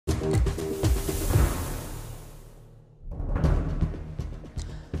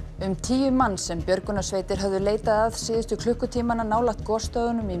10 manns sem björgunarsveitir höfðu leitað að síðustu klukkutímana nálægt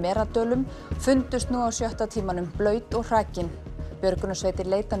gosstöðvunum í Meradölum fundust nú á 7. tímanum blaut og hrakin. Björgunarsveitir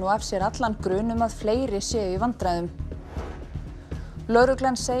leita nú af sér allan grun að fleiri séu í vandræðum.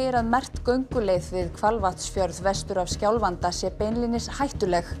 Lögreglan segir að merkt gönguleið við Hvalvatnsfjörð vestur af Skjálfanda sé beinlínis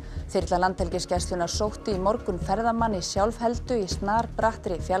hættuleg. Þyrla Landhelgisgæslunnar sótti í morgun ferðamann í sjálfheldu í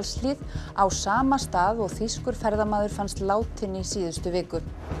snarbrattri fjallshlíð á sama stað og þýskur ferðamaður fannst látinn í síðustu viku.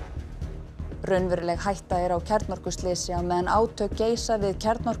 Raunveruleg hætta á kjarnorkuslysi á meðan átök geisa við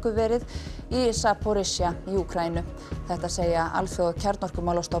kjarnorkuverið í Zaporizhzhia í Úkraínu. Þetta segja alþjóða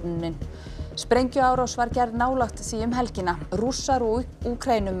kjarnorkumálastofnunin. Sprengjuárás var gerð nálægt því helgina. Rússar og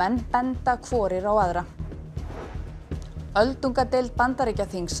Úkraínumenn benda hvorir á aðra. Öldungadeild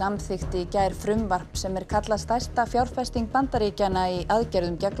Bandaríkjaþings samþykkti í gær frumvarp sem kallað stærsta fjárfesting Bandaríkjanna í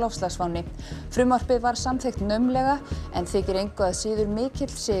aðgerðum gegn loftslagsvánni. Frumvarpið var samþykkt naumlega en þykir engu að síður mikill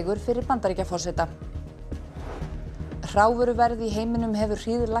sigur fyrir Bandaríkjaforseta. Hrávöruverð í heiminum hefur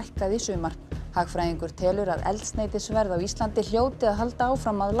hríðlækkað í sumar. Hagfræðingur telur að eldsneytisverð á Íslandi hljóti að halda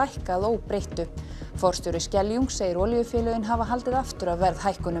áfram að lækka að óbreyttu. Forstjóri Skeljungs segir olíufélögin hafa haldið aftur af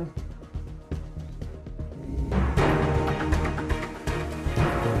verðhækkunum.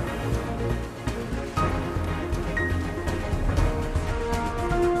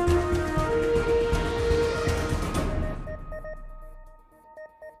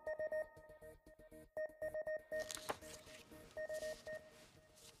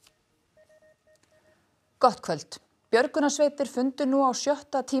 Gott kvöld. Björgunarsveitir fundu nú á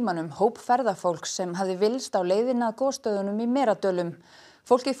 7. tímanum hóp ferðafólks sem hafði villst á leiðinni að gosstöðvunum í Meradölum.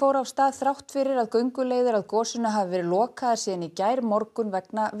 Fólkið fór af stað þrátt fyrir að gönguleiðir að gosinu hafi verið lokaðar síðan í gær morgun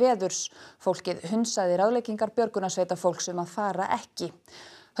vegna veðurs. Fólkið hundsaði ráðleggingar björgunarsveitafólks að fara ekki.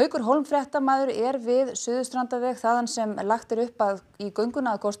 Haukur Hólm fréttamaður við Suðurstrandaveg þaðan sem lagt upp í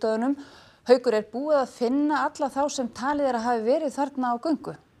gönguna að gosstöðvunum. Haukur, búið að finna alla þá sem talið að hafi verið þarna á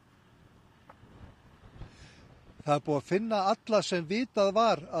göngu? Það búið að finna alla sem vitað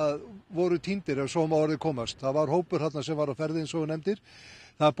var að voru týndir ef svo má orðið komast. Það var hópur þarna sem var á ferði eins og nefndir.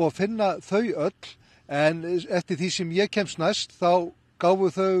 Það búið að finna þau öll en eftir því sem ég kemst næst þá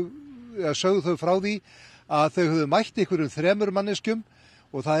sögðu þau frá því að þau höfðu mætt einhverjum 3 manneskjum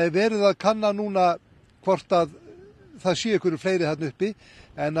og það verið að kanna núna hvort að það sé einhverjum fleiri þarna uppi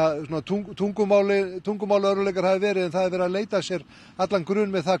en að tungumáli öruleikar hafi verið en það hefur verið að leita sér allan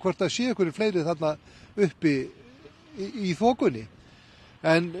grun með það hvort að sé einhverjum fleiri þarna uppi í þokunni.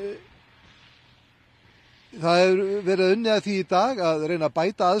 En það hefur verið unnið að því í dag að reyna að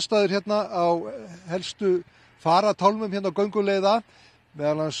bæta aðstæður hérna á helstu faratálmum hérna á gönguleiða.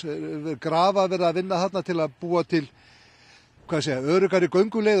 Meðal annars grafa verið að vinna þarna til að búa til öruggari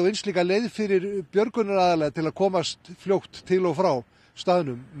gönguleið og eins líka leið fyrir björgunaraðilega til að komast fljótt til og frá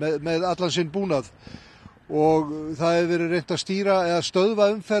staðnum með allan sinn búnað. Og það hefur verið reynt að stýra eða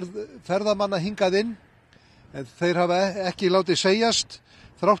stöðva umferð ferðamanna hingað inn. En þeir hafa ekki látið segjast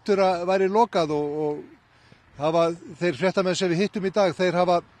þráttur að væri lokað og þeir fréttamenn sem við hittum í dag, þeir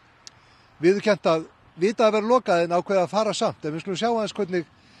hafa viðurkennt að vita að vera lokað en ákveða að fara samt. En við skulum sjá aðeins hvernig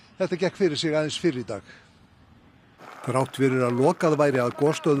þetta gekk fyrir sig aðeins fyrr í dag. Þrátt fyrir að lokað væri að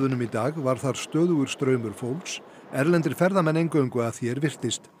gosstöðvunum í dag var þar stöðugur straumur fólks, erlendir ferðamenn eingöngu að því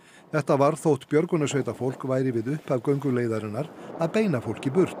virtist. Þetta var þótt björgunarsveitafólk væri við upphaf gönguleiðarinnar að beina fólki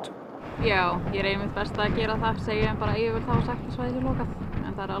burt. Já, ég reyni mitt best að gera það, segja bara yfir þá sagt að svæðið sé lokað,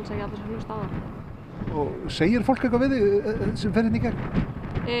 en það alls ekki allir sem hlusta á það. Og segir fólk eitthvað við þig sem fer hérna í gegn?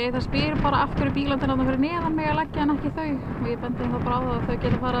 Það spyr bara af hverju bílarnir þarna fyrir neðan mig að leggja en ekki þau og ég bendi það bara á það að þau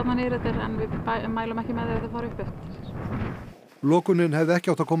geta farið þarna niður eftir en við mælum ekki með þau að þau fara upp eftir. Lokunin hefði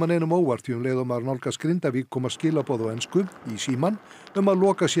ekki átt að koma neinum óvart því leið og maður nálgast Grindavík koma skilaboð á ensku í símann að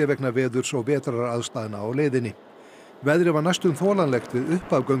loka sé vegna veðurs og vetraraðstæðna á leiðinni. Veðrið var næstum þolanlegt við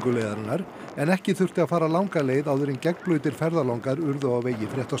upphaf gönguleiðarinnar en ekki þurfti að fara langa leið áður en gegnblautir ferðalangar urðu á vegi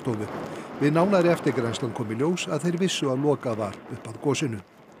fréttastofu. Við nánari eftirgrennslan kom í ljós að þeir vissu að lokað var upp að gosinu.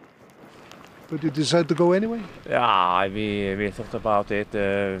 But you decided to go anyway? Yeah, we thought about it.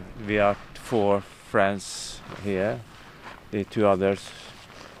 We are 4 friends here. The 2 others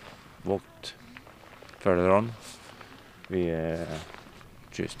walked further on. We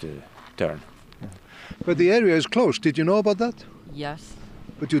choose to turn. But the area is closed. Did you know about that? Yes.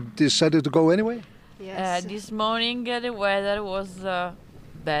 But you decided to go anyway? Yes. This morning the weather was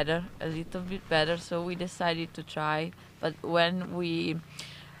better, a little bit better, so we decided to try. But when we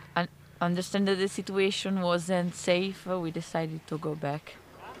understand that the situation wasn't safe, we decided to go back.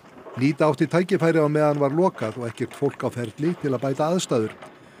 Nýta átti tækifæri á meðan var lokað og ekkert fólk á ferli til að bæta aðstæður.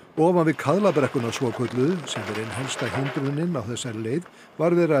 Ofan við Kaðlabrekkuna svokölluðu, sem er einn helsta hindrunin á þessari leið,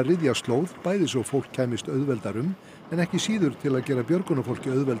 var verið að ryðja slóð, bæði svo fólk kæmist auðveldar en ekki síður til að gera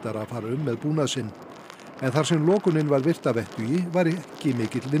björgunarfólki auðveldar að fara með búnað sinn. En þar sem lokunin var virt að vettugi, var ekki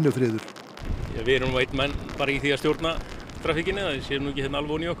mikill vinnufriður. Ja, við erum einn menn bara í því að stjórna trafíkinni, það séum nú ekki hérna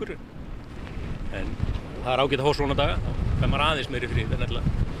alveg í okkur. En það er ágætt að fá svona daga, þá fær maður aðeins meiri frið en ella.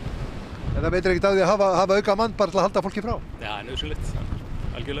 En það veitir ekkert á því að hafa auka mann bara til að halda fólki frá? Já, nauðsynlegt,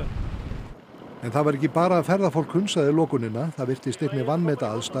 algjörlega. En það var ekki bara að ferðafólk hunsaði lokunina, það virtist einnig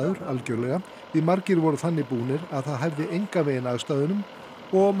vanmeta aðstæður, algjörlega, því margir voru þannig búnir að það hæfði enga veginn aðstæðunum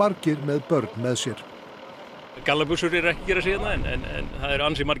og margir með börn með sér. Gallabuxur eru ekki að gera sig hérna, en það eru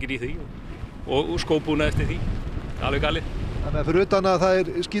ansi margir í því og skóbúna eftir því, alveg galið. Þannig að fyrir utan að það er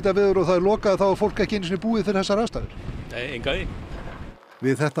skítaveður og það er lokað, þá er fólk ekki einu sinni búið fyrir þessar aðstæður? Nei, enga því.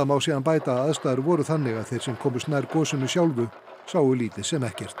 Við þetta má síðan bæta að aðstæður voru þannig að þeir sem komust nær gosinu sjálfu sáu lítið sem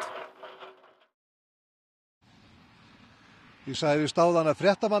ekkert. Ég sagði við stáðan að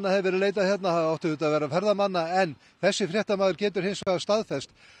fréttamanna hefur verið leitað hérna, það átti auðvitað að vera ferðamanna, en þessi fréttamaður getur hins vegar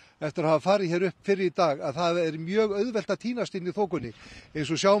staðfest eftir að hafa farið hér upp fyrir í dag að það er mjög auðvelt að tínast inn í þokunni. Eins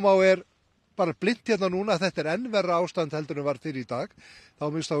og sjáum á er bara blint hérna núna, þetta er enn verra ástand heldur en var fyrir í dag. Þá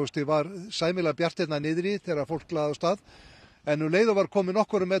minnst var sæmilega bjart hérna niðri þegar fólk laði á stað. En leiðu var komið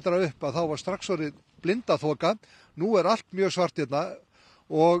nokkru metra upp að þá var strax orðið blindaþoka. Nú er allt mjög svart hérna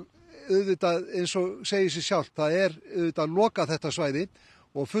og auðvitað eins og segir sér sjálft, það er auðvitað lokað þetta svæði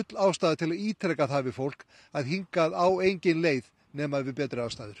og full ástæða til að ítreka það við fólk að hingað á engin leið nema við betri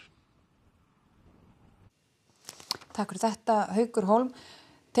aðstæður. Takk fyrir þetta, Haukur Hólm.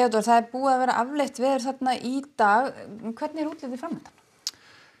 Theodór, það er búið að vera afleitt veður þarna í dag. Hvernig er útlitið framöndan?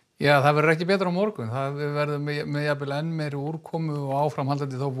 Já, það verður ekki betra á morgun. Það verður með jafnvel enn meiri úrkomu og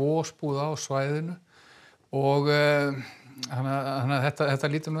áframhaldandi þá vosbúð á svæðinu og þannig að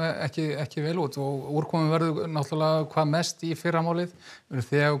þetta lítur nú ekki vel út og úrkomu verður náttúrulega hvað mest í fyrramálið. Við erum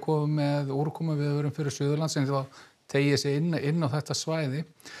þegar komið með úrkomu við verum fyrir Suðurland sem þá tegið sig inn á þetta svæði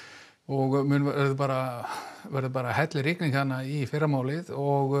og verður bara hellir rigning hérna í fyrramálið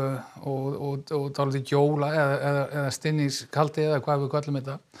og dálítið gjóla eða stinningskaldi eða hvað við kallum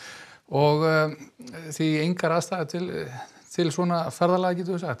þetta og því engar aðstæður til svona ferðalag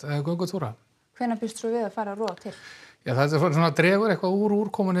getur við sagt, eða göngutúra. Hvenær býst svo við að fara róa til? Já, það er svona dregur eitthvað úr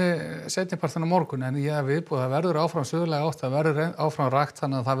úrkomunni seinnipartinn á morgun en ég viðbúið það verður áfram suðurlega átt, það verður áfram rakt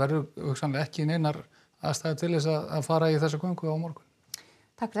þannig að það verður hugsanlega ekki neinar aðstæður til þess að fara í þessa göngu á morgun.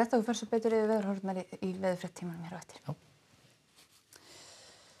 Takk fyrir þetta og við fyrir svo betur yfir veðurhorfurnar í veðurfréttatímanum hér á eftir. Já.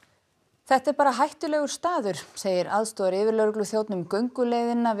 Þetta er bara hættulegur staður, segir aðstoðar yfirlögregluþjónn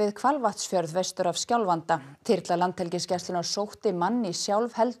gönguleiðina við Hvalvatnsfjörð vestur af Skjálfanda. Þyrla Landhelgisgæslunnar sótti mann í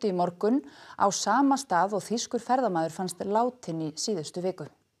sjálfheldu í morgun á sama stað og þýskur ferðamaður fannst látinn í síðustu viku.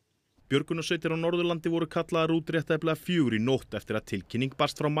 Björgunarsveitir á Norðurlandi voru kallaðar út rétt tæplega 4 í nótt eftir að tilkynning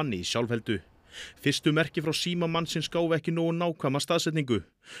barst frá manni í sjálfheldu. Fyrstu merki frá síma mannsins gáfu ekki nógu nákvæma staðsetningu.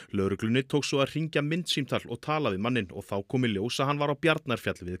 Lögreglunni tók svo að hringja myndsímtal og tala við manninn og þá kom í ljós að hann var á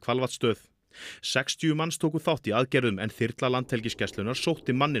Bjarnarfjalli við Hvalvatnsstöð. 60 manns tóku þátt í aðgerðum en þyrla Landhelgisgæslunnar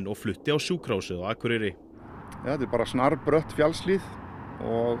sótti manninn og flutti á sjúkrahúsið á Akureyri. Ja, þetta er bara snarbrött fjallshlíð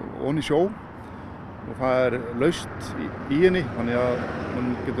og ofan í sjó og það er laust í henni þannig að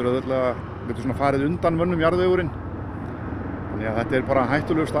man getur svona farið undan mönnum jarðvegurinn. Þannig að þetta er bara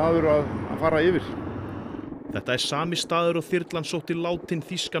hættulegur staður að fara yfir. Þetta er sami staður og þyrlan sótti látinn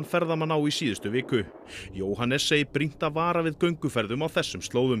þýskan ferðamann á í síðustu viku. Jóhannes segir brýnt að vara við gönguferðum á þessum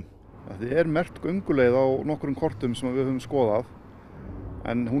slóðum. Þetta er merkt gönguleið á nokkrum kortum sem við höfum skoðað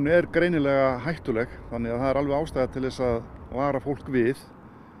en hún er greinilega hættuleg þannig að það er alveg ástæða til þess að vara fólk við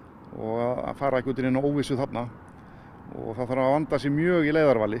og að fara ekki út inn á óvissu þarna og það þarf að vanda sig mjög í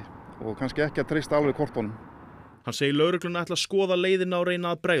leiðarvali og kannski ekki að treysta alveg kortunum. Hann segir lögregluna ætla að skoða leiðina og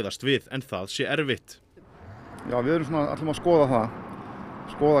reyna að bregðast við en það sé erfitt. Já, við erum ætlum að skoða það.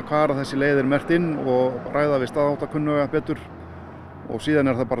 Skoða hvar þessi leið er merkt inn og ræða við staðháttakunnuga betur og síðan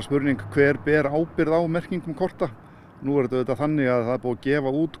er það bara spurning hver ber ábyrgð á merkingum korta. Nú er þetta þannig að það er búið að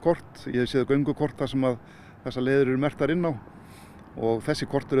gefa út kort. Ég hef séð göngukort þar sem að þessar leiðir eru merktar inn á og þessi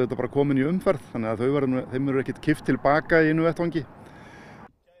kort eru bara komin í umferð þannig að þeim eru ekkert kippt tilbaka í einu vettvangi.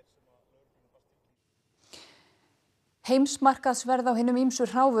 Heimsmarkaðsverð á hinum ýmsu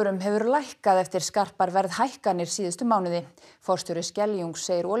hrávörum hefur lækkað eftir skarpar verðhækkanir síðustu mánuði. Forstjóri Skeljungs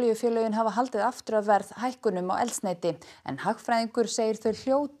segir olíufélögin hafa haldið aftur af verðhækkunum á eldsneyti en hagfræðingur segir þau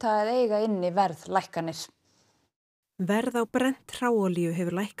hljóta að eiga inni verðlækkanir. Verð á brennt hráolíu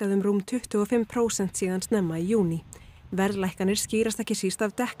hefur lækkað rúm 25% síðan snemma í júní. Verðlækkanir skýrast ekki síst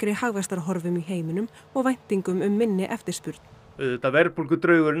af dekkri hagvaxtarhorfum í heiminum og væntingum minni eftirspurn. Þetta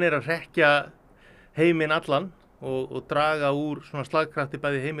verðbólgudraugurinn að hrekkja heiminn allan og draga úr svona slagkrafti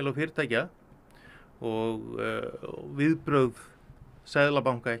bæði heimila og fyrirtækja og viðbrögð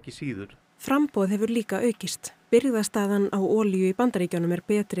seðlabanka ekki síður. Framboð hefur líka aukist. Birgðastaðan á olíu í Bandaríkjunum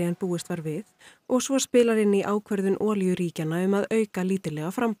betri en búist var við og svo spilar inn í ákvörðun olíuríkjanna að auka lítillega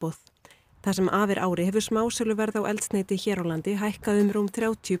framboð. Það sem af ári hefur smásöluverð á eldsneyti hér á landi hækkað rúm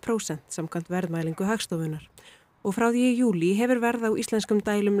 30% samkvæmt verðmælingu Hagstofunnar. Og frá því í júlí hefur verð á íslenskum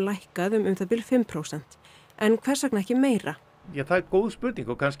dælum lækkað það bil 5%. En hvers vegna ekki meira? Já, það góð spurning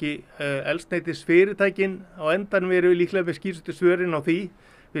og kannski eldsneytisfyrirtækin á endanum eru líklega við skýrstu svörin á því.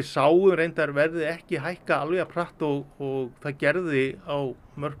 Við sáum reyndar verðið ekki hækka alveg að pratt og það gerði á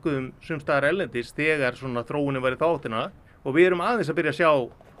mörkuðum sumstaðar erlendis þegar svona þróunin var í þáttina og við erum aðeins að byrja að sjá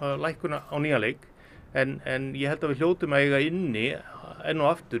lækkuna á nýjan leik en ég held að við hljótum að eiga inni enn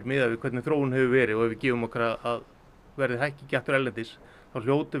og aftur miðað við hvernig þróun hefur verið og ef við gefum okkar að verðið hækki ekki aftur erlendis þá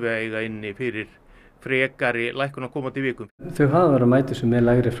hljótum við að eiga inni fyrir frekari lækkun á komandi vikum. Þau hafa verið að mæta þessu með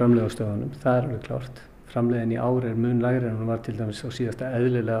lægri framlegð á stöðunum, það alveg klárt. Framleiðin í ár mun lægri en hún var til dæmis á síðasta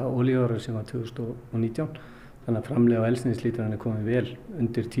eðlilega olíuári sem var 2019. Þannig að framleiðin á eldsneytislítrarnir komið vel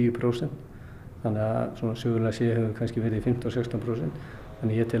undir 10%. Þannig að svona sögulega sé hefur kannski verið 15-16%.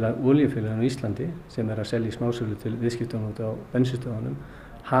 Þannig ég tel að olíufélögin á Íslandi sem að selja í smásölu til viðskiptanóta á bensínstöðunum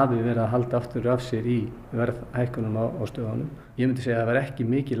hafi verið að halda aftur af sér í verðhækkunum á stöðunum. Ég myndi segja að það var ekki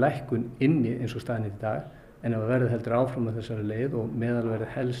mikið lækkun inni eins og staðan í dag en ef verðið heldur áfram með þessari leið og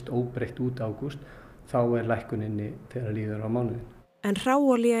meðalverðið helst óbreytt út ágúst þá lækkun inni þegar líður á mánuðin. En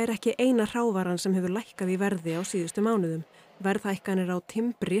hráolía ekki eina hrávaran sem hefur lækkað í verði á síðustu mánuðum. Verðhækkanir á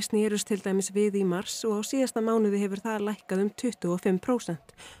timbri snerust til dæmis við í mars og á síðasta mánuði hefur það lækkað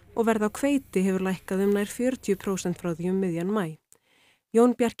 25% og verð á hveiti hefur lækkað nær 40% frá því miðjan maí.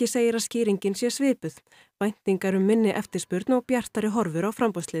 Jón Bjarki segir að skýringin sé svipuð, væntingar minni eftirspurn og bjartari horfur á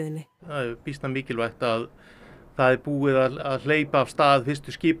framboðsleiðinni. Það býsna mikilvægt að það búið að hleypa af stað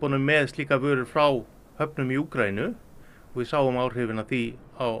fyrstu skipunum með slíka vörur frá höfnum í Úkraínu og við sáum áhrifin af því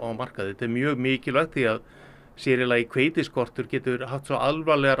á markaði. Þetta mjög mikilvægt því að sérílega í hveitiskortur getur haft svo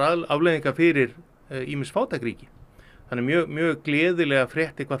alvarlegar afleiðingar fyrir ýmis fátækríki. Þannig mjög gleðilega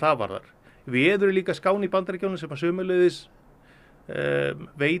frétti hvað það varðar. Við erum líka skán í Bandaríkjunum sem að sömuleiðis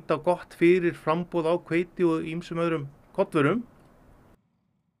veita gott fyrir framboð á hveiti og ýmsum öðrum kornvörum.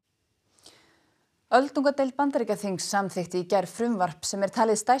 Öldungadeild Bandaríkjaþings samþykkti í gær frumvarp sem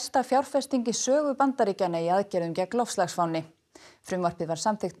talið stærsta fjárfesting í sögu Bandaríkjanna í aðgerðum gegn loftslagsváni. Frumvarpið var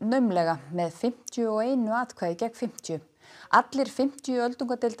samþykkt naumlega með 51 atkvæði gegn 50. Allir 50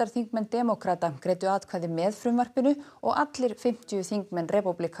 öldungadeildarþingmenn demókrata greiddu atkvæði með frumvarpinu og allir 50 þingmenn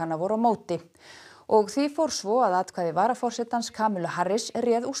repúblikana voru á móti. Og því fór svo að atkvæði varaforsetans Kamilu Harris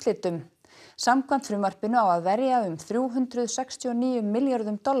réð úrslitum. Samkvæmt frumvarpinu á að verja 369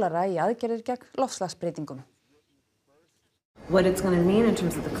 milljörðum dollara í aðgerðir gegn loftslagsbreytingum. What it's going to mean in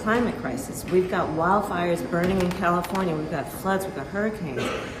terms of the climate crisis, we've got wildfires burning in California, we've got floods, we've got hurricanes,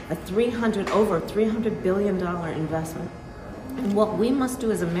 over $300 billion investment. And what we must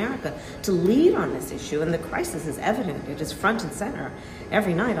do as America to lead on this issue, and the crisis is evident, it is front and center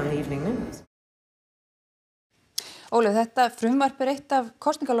every night on the evening news. Ólöf, þetta frumvarp eitt af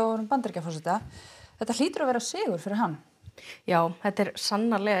kosningaloforðum Bandaríkjaforseta. Þetta hlýtur að vera sigur fyrir hann. Já, þetta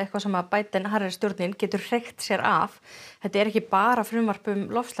sannarlega eitthvað sem að Biden-Harris stjórnin getur hreykt sér af. Þetta ekki bara frumvarp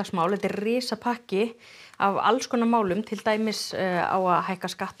loftslagsmál, þetta risapakki af alls konar málum, til dæmis á að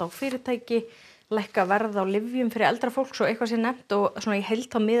hækka skatt á fyrirtæki, lækka verð á lyfjum fyrir eldra fólks og eitthvað sem nefnt og svona í heild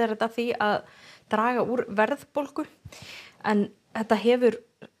þá miðar þetta því að draga úr verðbólgu. En þetta hefur,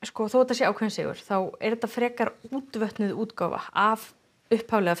 þó þetta sé ákveðin sigur, þá þetta frekar útvötnuð útgáfa af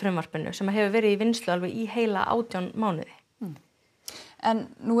upphaflega frumvarpinu sem hefur verið í vinnslu alveg í heila 18 mánuði. En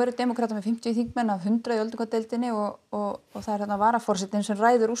nú eru demókratar með 50 þingmenn af 100 í öldungadeildinni og það varaforsetinn sem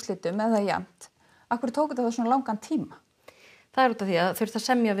ræður úrslitum eða jafnt. Af hverju tók þetta svona langan tíma? Það út af því að þurft að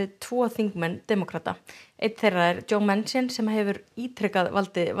semja við 2 þingmenn demókrata. Einn þeirra Joe Manchin sem hefur ítrekkað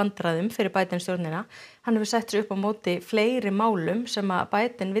valdið vandræðum fyrir Biden-stjórnina. Hann hefur sett sig upp á móti fleiri málum sem að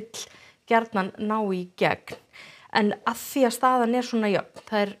Biden vill gjarnan ná í gegn. En að því að staðan svona jöfn,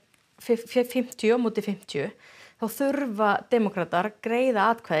 það 50 á móti 50, þá þurfa demókratar greiða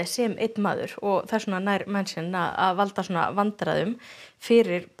atkvæði sem einn maður og það svona nær Manchin að valda svona vandræðum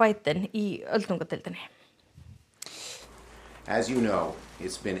fyrir Biden í öldungadeildinni. As you know,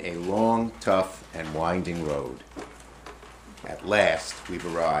 it's been a long, tough, and winding road. At last, we've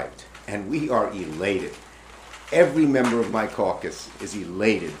arrived, and we are elated. Every member of my caucus is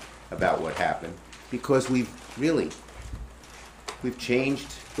elated about what happened because we've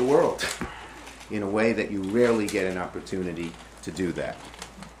changed the world in a way that you rarely get an opportunity to do that.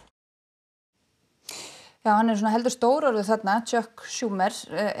 Já, hann svona heldur stórorðu þarna, Chuck Schumer.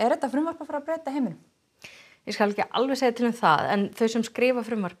 Þetta frumvarp að fara að breyta heiminum? Ég skal ekki alveg segja til það, en þau sem skrifa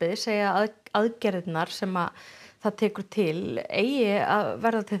frumvarpið segja að aðgerðirnar sem að það tekur til eigi að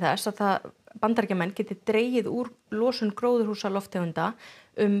verða til þess að Bandaríkjamenn geti dregið úr losun gróðurhúsalofttegunda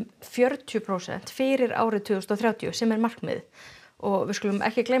 40% fyrir árið 2030 sem markmið. Og við skulum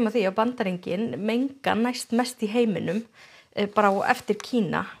ekki gleyma því að Bandaríkin menga næst mest í heiminum bara á eftir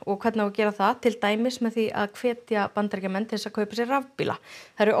Kína og hvernig á að gera það til dæmis með því að hvetja Bandaríkjamenn til þess að kaupa sér rafbíla.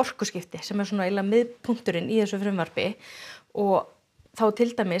 Það eru orkuskipti sem svona eiginlega miðpunkturinn í þessu frumvarpi og þá til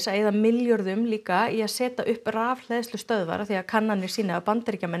dæmis að eyða milljörðum líka í að setja upp rafhleðslustöðvar því að kannanir sýna að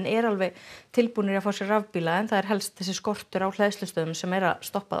Bandaríkjamenn alveg tilbúnir að fá sér rafbíla en það helst þessi skortur á hleðslustöðum sem að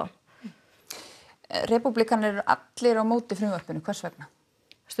stoppa þá. Repúblikanar eru allir á móti frumvarpinu, hvers vegna?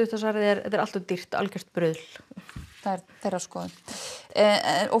 Stuttasvarið þetta alltaf dýrt, algjört bruðl. Það þeirra skoðun.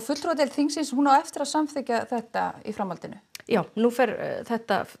 Og fulltrúadeild þingsins, hún á eftir að samþykkja þetta í framhaldinu? Já, nú fer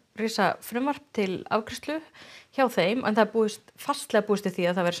þetta risa frumvarp til afgreiðslu hjá þeim, en það fastlega búist því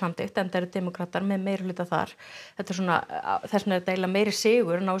að það veri samþykkt, en það eru demokratar með meirihluta þar. Þetta svona, þess vegna deila meiri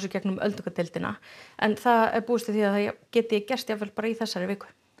sigur en á þessu gegnum öldungadeildina, en það búist því að það geti gerst jafnvel bara í þessari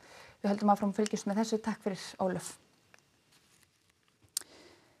viku. Við höldum áfram fylgjast með þessu. Takk fyrir, Ólöf.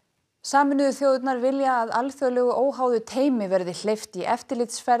 Sameinuðu þjóðirnar vilja að alþjóðlegu óháðu teymi verði hleypt í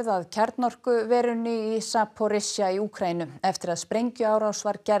eftirlitsferð að kjarnorkuverunni í Zaporizhzhia í Úkraínu eftir að sprengjuárás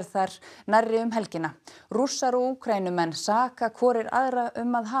var gerð þar nærri helgina. Rússar og Úkraínumenn saka hvorir aðra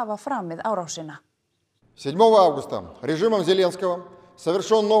að hafa framið árásina. 7 августа режимом Зеленского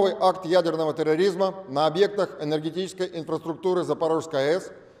совершен новый акт ядерного терроризма на объектах энергетической инфраструктуры Запорожской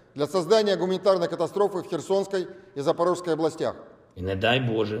АЭС для создания гуманитарной катастрофы в Херсонской и Запорожской областях. І не дай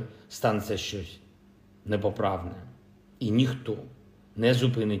Боже, станеться щось непоправне. І ніхто не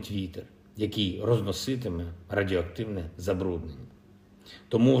зупинить вітер, який розноситиме радіоактивне забруднення.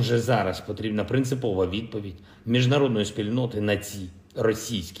 Тому вже зараз потрібна принципова відповідь міжнародної спільноти на ці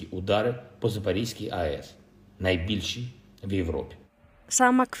російські удари по Запорізькій АЕС, найбільшій в Європі.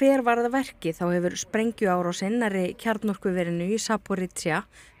 Sama hver varða verki þá hefur sprengjuárásinn nærri kjarnorkuverinu í Zaporizhzhia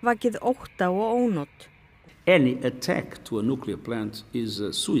vakið ótta og ónot. Any attack to a nuclear plant is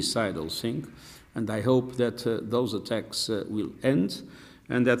a suicidal thing, and I hope that those attacks will end.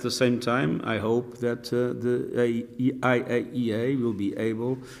 And at the same time, I hope that the IAEA will be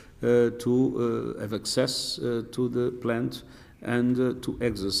able to have access to the plant and to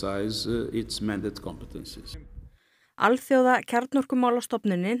exercise its mandate competencies. Alþjóða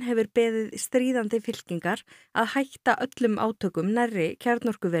kjarnorkumálastofnunin hefur beðið stríðandi fylkingar að hætta öllum átökum nærri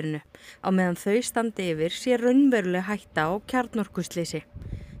kjarnorkuverinu á meðan þau standi yfir sé raunveruleg hætta á kjarnorkusleysi.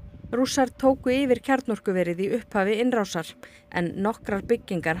 Rússar tóku yfir kjarnorkuverið í upphafi innrásar en nokkrar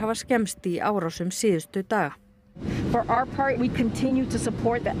byggingar hafa skemmst í árásum síðustu daga. For our part, we continue to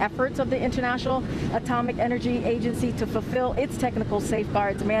support the efforts of the International Atomic Energy Agency to fulfill its technical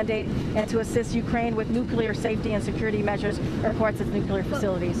safeguards mandate and to assist Ukraine with nuclear safety and security measures or parts its nuclear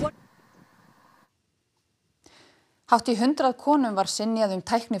facilities. Hátt í 100 konum var synjað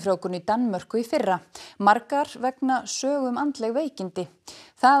tæknifrjóvgun í Danmörku í fyrra, margar vegna sögu andleg veikindi.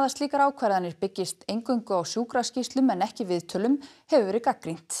 Það að slíkar ákvarðanir byggist eingöngu á sjúkraskýrslum en ekki viðtölum hefur verið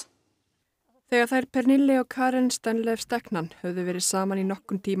gagnrýnt. Þegar þær Pernille og Karen Stenlev Steknan höfðu verið saman í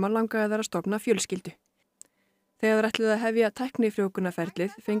nokkun tíma langaði þær að stofna fjölskyldu. Þegar þær ætluðu að hefja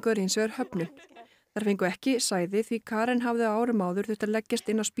tæknifrjóvgunarferlið fengu þær hins vegar höfnun. Þær fengu ekki sæði því Karen hafði á árum áður þurft að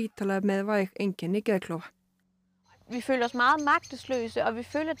leggjast inn á spítala med væg einkenni geðklofa. Vi føler os meget magtesløse, og vi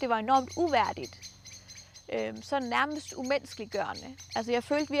føler, at det var enormt uværdigt. Så nærmest umenneskeliggørende. Altså, jeg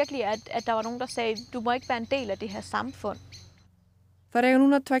følte virkelig, at der var nogen, der sagde, du må ikke være en del af det her samfund. Þær eiga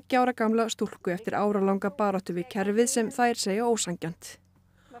núna 2 ára gamla stúlku eftir áralanga baráttu við kerfið sem þær segja ósanngjarnt.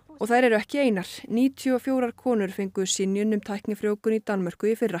 Og þær eru ekki einar. 94 konur fengu synjun tæknifrjóvgun í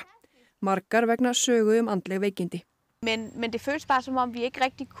Danmörku í fyrra. Margar vegna sögu andleg veikindi. Men det føles bare som om vi ikke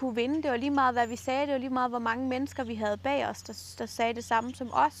rigtig kunne vinde. Det var lige meget hvad vi sagde, det var lige meget hvor mange mennesker vi havde bag os, der sagde det samme som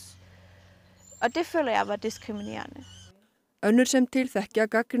os. Og det føler jeg var diskriminerende. Önnur sem til þekkja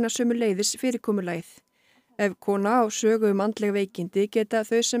gagnrýna sömuleiðis fyrirkomulagið. Ef kona á sögu andleg veikindi geta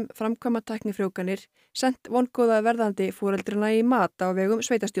þau sem framkvæma tæknifrjóvganir sent vongóða verðandi foreldrina í mat á vegum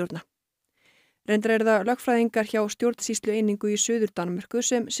sveitastjórna. Reyndar eru það lögfræðingar hjá stjórnsýslueiningu í Suður-Danmörku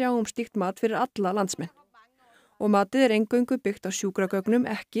sem sjá slíkt mat fyrir alla landsmenn. Og matið eingöngu byggt á sjúkragögnum,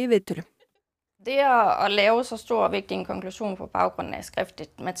 ekki viðtölum. Det at lave så stor og vigtig en konklusion på baggrund af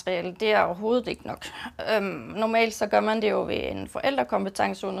skriftligt materiale, det er overhovedet ikke nok. Normalt så gør man det jo ved en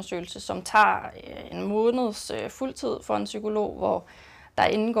forældrekompetenceundersøgelse, som tager en måneds fuldtid for en psykolog, hvor der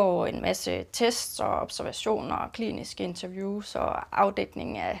indgår en masse tests og observationer og kliniske interviews og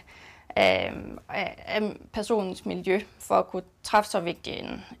afdækning af personens miljø for at kunne træffe så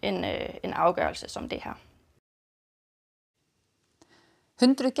vigtig en afgørelse som det her.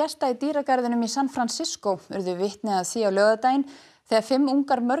 100 gesta í dýragarðinum í San Francisco urðu vitni að því á laugardaginn þegar 5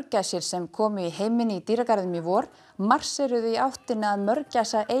 ungar mörgæsir sem komu í heiminn í dýragarðinum í vor marseruðu í áttina að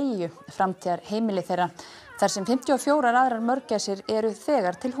mörgæsa eyju, framtíðar heimili þeirra, þar sem 54 aðrar mörgæsir eru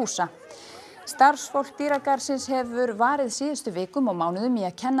þegar til húsa. Starfsfólk dýragarðsins hefur varið síðustu vikum og mánuðum í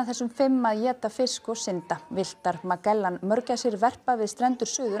að kenna þessum 5 að éta fisk og synda. Villtar Magellan mörgæsir verpa við strendur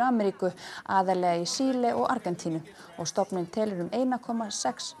Suður-Ameríku, aðallega í Síle og Argentínu og stofnun telur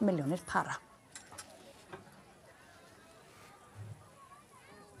 1,6 milljónir para.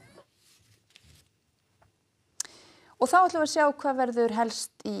 Og þá ætlum við að sjá hvað verður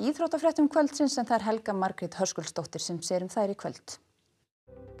helst í íþróttafréttum kvöldsins en það er Helga Margrét Höskuldsdóttir sem sér þær í kvöld.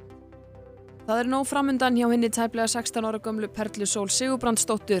 Það er nóg framundan hjá hinni tæplega 16 ára gömlu Perlu Sól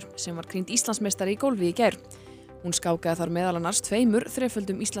Sigurbrandsdóttur sem var krýnd Íslandsmeistari í golfi í gær. Hún skákaði þar meðal annars 2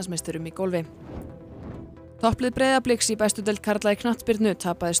 þreföldum Íslandsmeisturum í golfi. Topplið Breiðabliks í bestu deild karla í knattspyrnu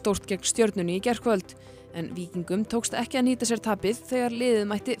tapaði stórt gegn Stjörnunni í gærkvöld, en Víkingum tókst ekki að nýta sér tapið þegar liðið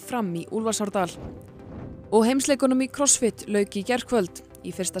mætti Fram í Úlfarsárdal. Og heimsleikunum í CrossFit lauk í gærkvöld.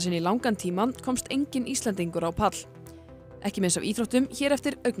 Í fyrsta sinn í langan tíma komst engin Íslendingur á pall. Ekki minnst af íþróttum hér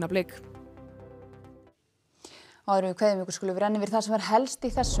eftir augnablik. Áður við kveðjum ykkur skulum við renna yfir það sem var helst í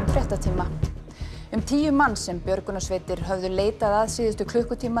þessum fréttatíma. 10 manns sem björgunarsveitir höfðu leitað að síðustu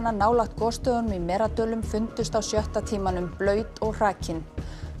klukkutímana nálægt gosstöðunum í Meradölum fundust á 7. tímanum blaut og hrakin.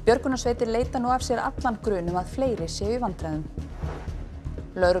 Björgunarsveitir leita nú af sér allan grun að fleiri séu í vandræðum.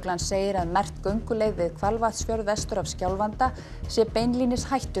 Lögreglan segir að merkt gönguleið við Hvalvatnsfjörð vestur af Skjálfanda sé beinlínis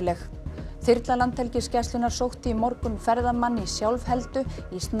hættuleg. Þyrla Landhelgisgæslunnar sótti í morgun ferðamann í sjálfheldu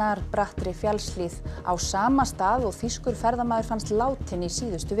í snarbrattri fjallshlíð á sama stað og þýskur ferðamaður fannst látinn í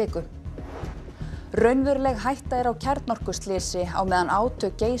síðustu viku. Raunveruleg hætta á kjarnorkuslysi á meðan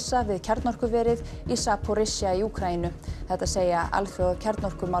átök geisa við kjarnorkuverið í Zaporizhzhia í Úkraínu. Þetta segja alþjóða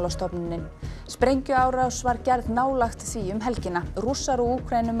kjarnorkumálastofnunin. Sprengjuárás var gerð nálægt því helgina. Rússar og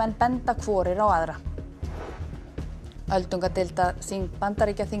Úkraínumenn benda hvorir á aðra. Öldungadeildarþing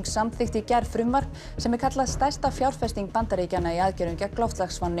Bandaríkjaþings samþykkti í gær frumvarp sem kallað stærsta fjárfesting Bandaríkjanna í aðgerðum gegn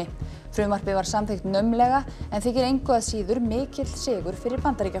loftslagsvánni. Frumvarpið var samþykkt naumlega en þykir engu að síður mikill sigur fyrir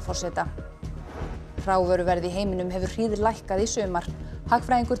Bandaríkjaforseta. Hrávöruverð í heiminum hefur hríðlækkað í sumar.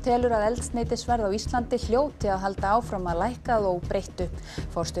 Hagfræðingur telur að eldsneytisverð á Íslandi hljóti að halda áfram að lækka að óbreyttu.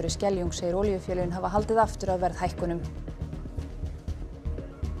 Forstjóri Skeljungs segir olíufélögin hafa haldið aftur af verðhækkunum.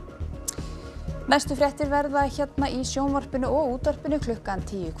 Næstu fréttir verða hérna í sjónvarpinu og útvarpinu klukkan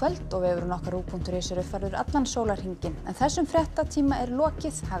 10 í kvöld og vefurinn okkar RÚV.is er uppfærður allan sólarhringinn. En þessum fréttatíma er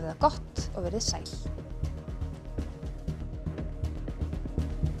lokið, hafið það gott og verið sæl.